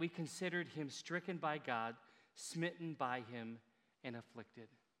 yet we considered him stricken by God, smitten by him, and afflicted."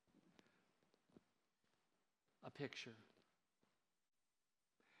 A picture.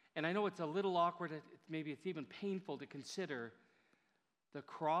 And I know it's a little awkward, maybe it's even painful to consider the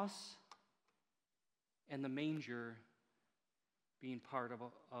cross and the manger being part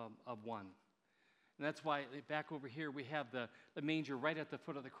of one. And that's why back over here we have the manger right at the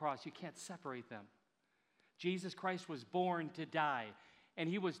foot of the cross. You can't separate them. Jesus Christ was born to die, and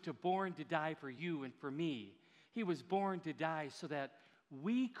he was born to die for you and for me. He was born to die so that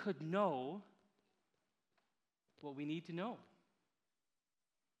we could know what we need to know.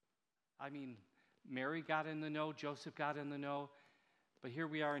 I mean, Mary got in the know, Joseph got in the know, but here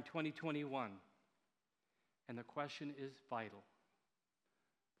we are in 2021, and the question is vital.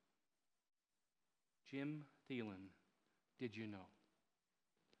 Jim Thielen, did you know?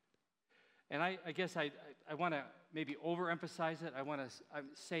 And I guess I want to maybe overemphasize it. I want to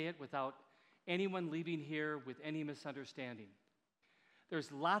say it without anyone leaving here with any misunderstanding.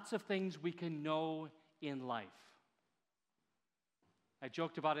 There's lots of things we can know in life. I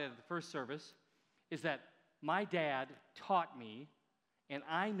joked about it at the first service, is that my dad taught me, and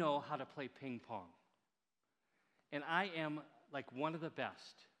I know how to play ping pong. And I am like one of the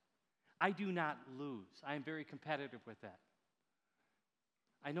best. I do not lose. I am very competitive with that.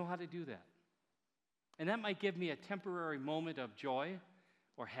 I know how to do that. And that might give me a temporary moment of joy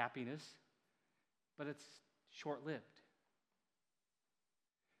or happiness, but it's short-lived.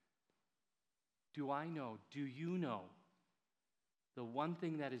 Do you know the one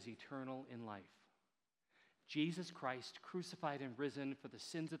thing that is eternal in life? Jesus Christ, crucified and risen for the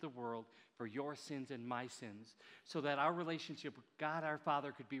sins of the world, for your sins and my sins, so that our relationship with God our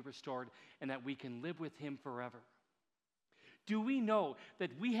Father could be restored and that we can live with him forever. Do we know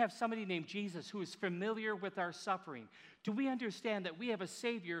that we have somebody named Jesus who is familiar with our suffering? Do we understand that we have a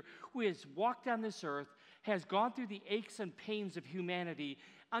Savior who has walked on this earth, has gone through the aches and pains of humanity,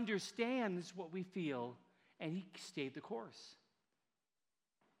 understands what we feel, and he stayed the course?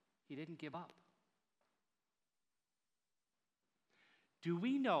 He didn't give up. Do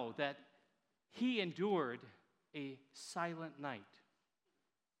we know that he endured a silent night,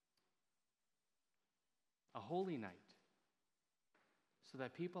 a holy night, so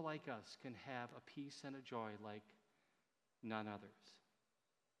that people like us can have a peace and a joy like none others?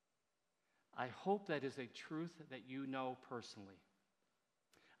 I hope that is a truth that you know personally.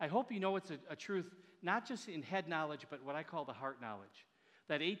 I hope you know it's a truth not just in head knowledge, but what I call the heart knowledge.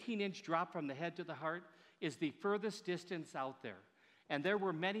 That 18-inch drop from the head to the heart is the furthest distance out there. And there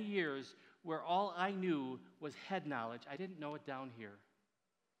were many years where all I knew was head knowledge. I didn't know it down here.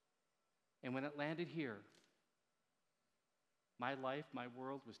 And when it landed here, my life, my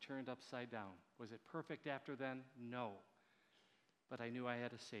world was turned upside down. Was it perfect after then? No. But I knew I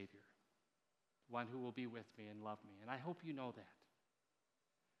had a Savior, one who will be with me and love me. And I hope you know that.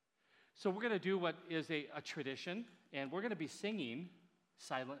 So we're going to do what is a tradition, and we're going to be singing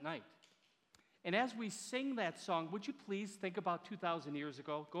Silent Night. And as we sing that song, would you please think about 2,000 years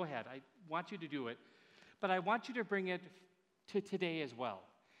ago? Go ahead. I want you to do it. But I want you to bring it to today as well.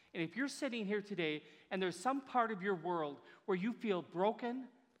 And if you're sitting here today and there's some part of your world where you feel broken,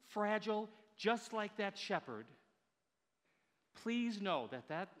 fragile, just like that shepherd, please know that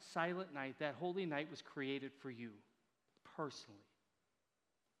that silent night, that holy night was created for you personally,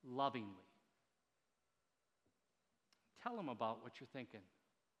 lovingly. Tell him about what you're thinking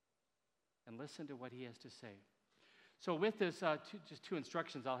and listen to what he has to say. So with this, just two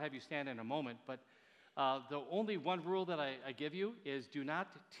instructions, I'll have you stand in a moment, but the only one rule that I give you is do not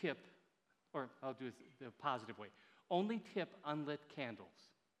tip, or I'll do it the positive way, only tip unlit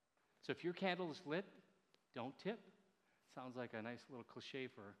candles. So if your candle is lit, don't tip. Sounds like a nice little cliche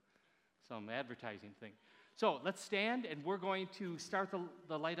for some advertising thing. So let's stand, and we're going to start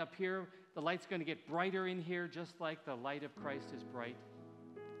the light up here. The light's going to get brighter in here, just like the light of Christ is bright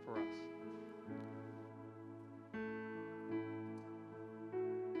for us.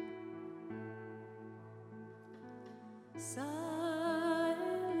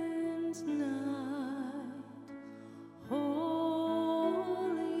 Silent night, holy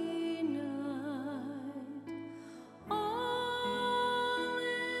night, all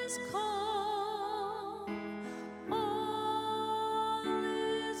is calm, all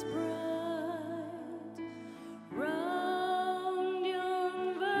is bright, round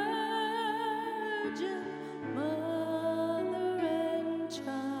young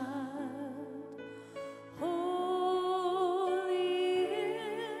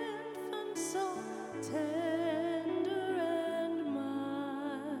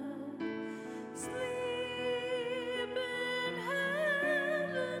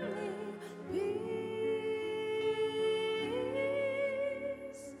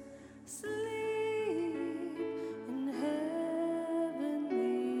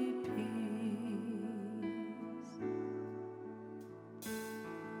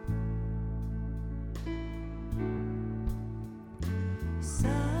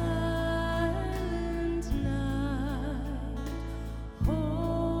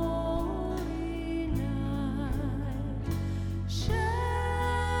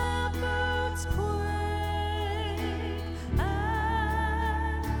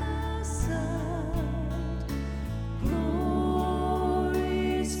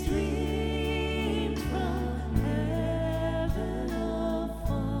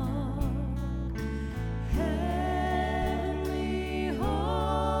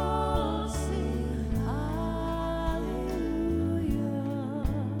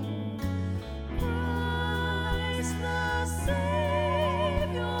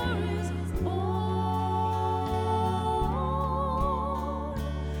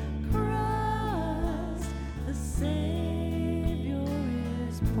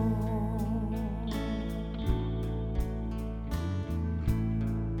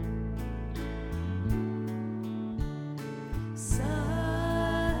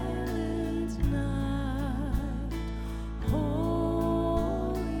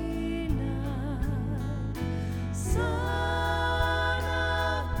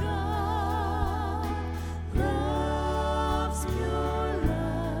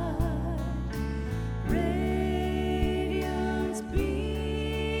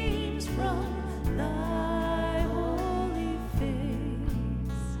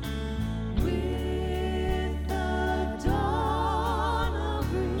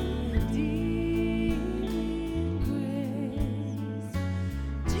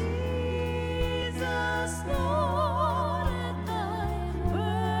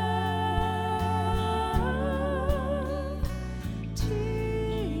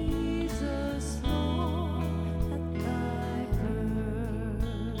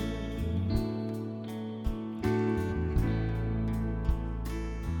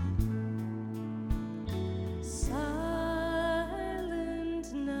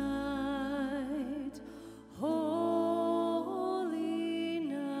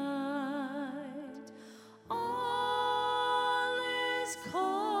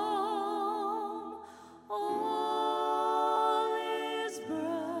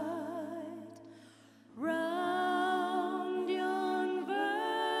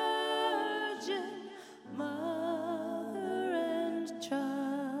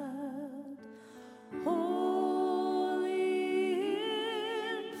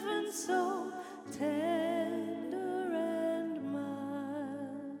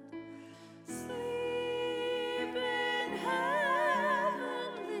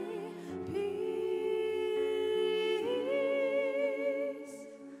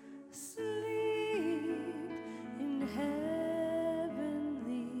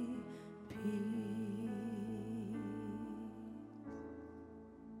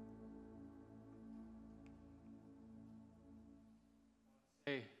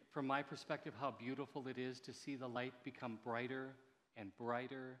from my perspective, how beautiful it is to see the light become brighter and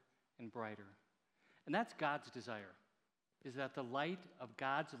brighter and brighter. And that's God's desire, is that the light of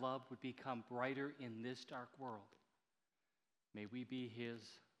God's love would become brighter in this dark world. May we be his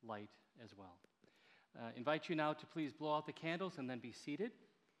light as well. Invite you now to please blow out the candles and then be seated.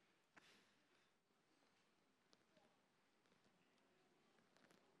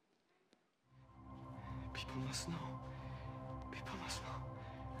 People must know. People must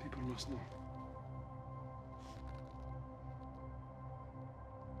know. People must know.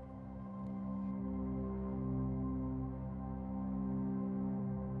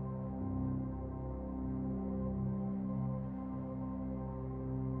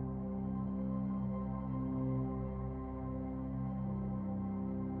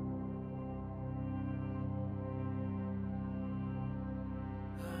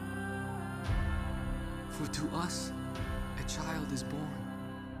 For to us a child is born,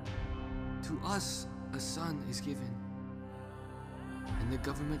 to us a son is given, and the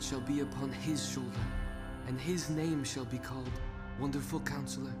government shall be upon his shoulder, and his name shall be called Wonderful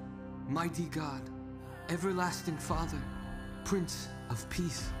Counselor, Mighty God, Everlasting Father, Prince of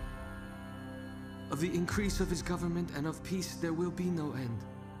Peace. Of the increase of his government and of peace there will be no end,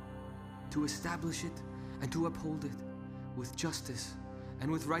 to establish it and to uphold it with justice and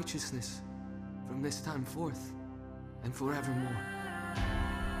with righteousness, from this time forth and forevermore.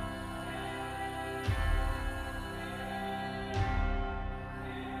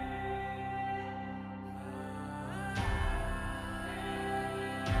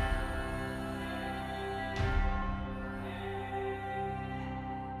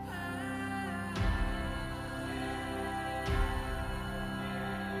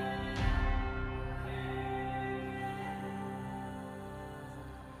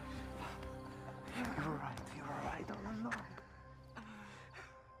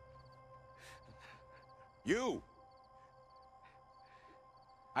 You!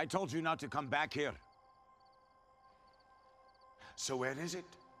 I told you not to come back here. So where is it?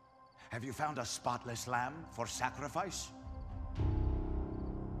 Have you found a spotless lamb for sacrifice?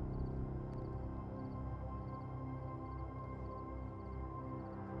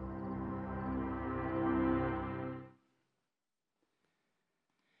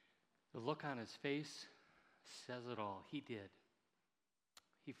 The look on his face says it all. He did.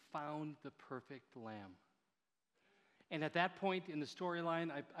 He found the perfect lamb. And at that point in the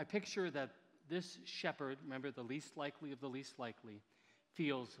storyline, I picture that this shepherd, remember the least likely of the least likely,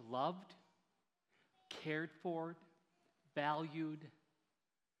 feels loved, cared for, valued,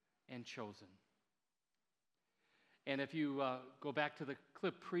 and chosen. And if you go back to the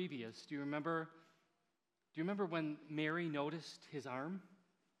clip previous, do you remember when Mary noticed his arm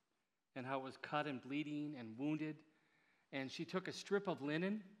and how it was cut and bleeding and wounded? And she took a strip of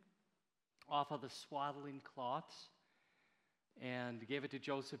linen off of the swaddling cloths and gave it to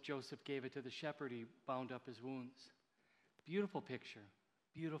Joseph. Joseph gave it to the shepherd. He bound up his wounds. Beautiful picture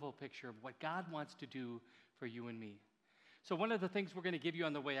of what God wants to do for you and me. So one of the things we're going to give you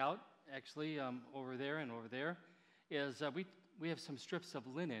on the way out, actually, over there and over there, is we have some strips of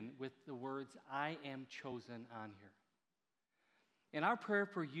linen with the words, I am chosen on here. And our prayer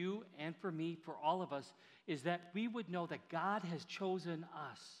for you and for me, for all of us, is that we would know that God has chosen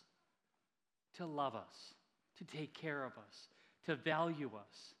us to love us, to take care of us, to value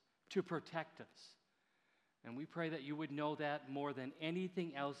us, to protect us. And we pray that you would know that more than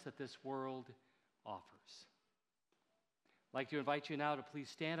anything else that this world offers. I'd like to invite you now to please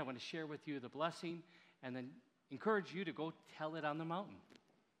stand. I want to share with you the blessing and then encourage you to go tell it on the mountain.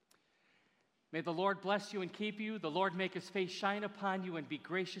 May the Lord bless you and keep you. The Lord make his face shine upon you and be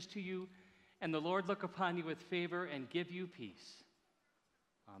gracious to you. And the Lord look upon you with favor and give you peace.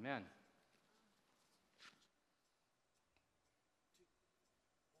 Amen.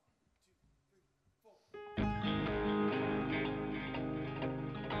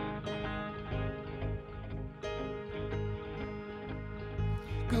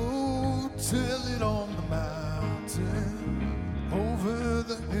 Go tell it on the mountain, over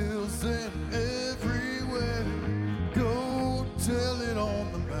the hills and everywhere. Go tell it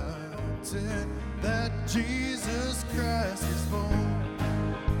on the mountain that Jesus Christ is born.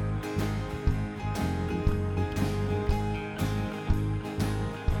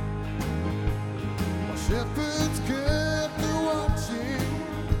 While shepherds kept their watching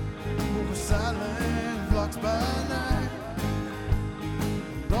over silent flocks by night.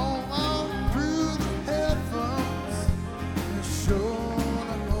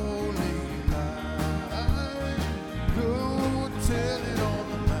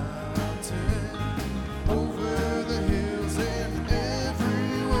 Over the hills and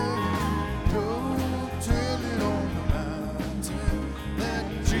everywhere.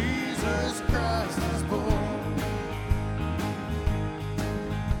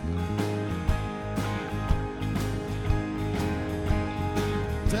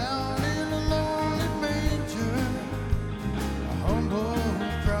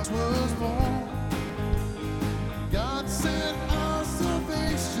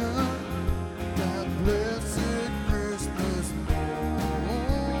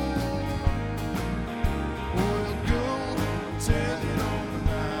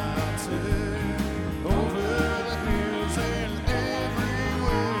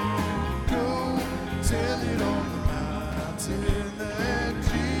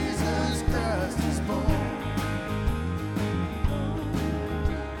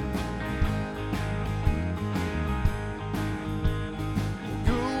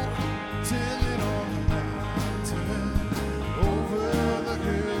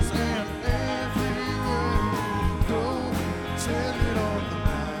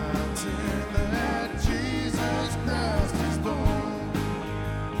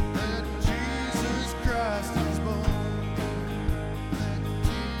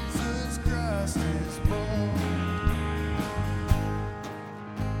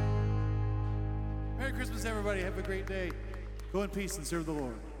 everybody. Have a great day. Go in peace and serve the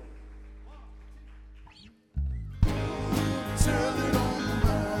Lord.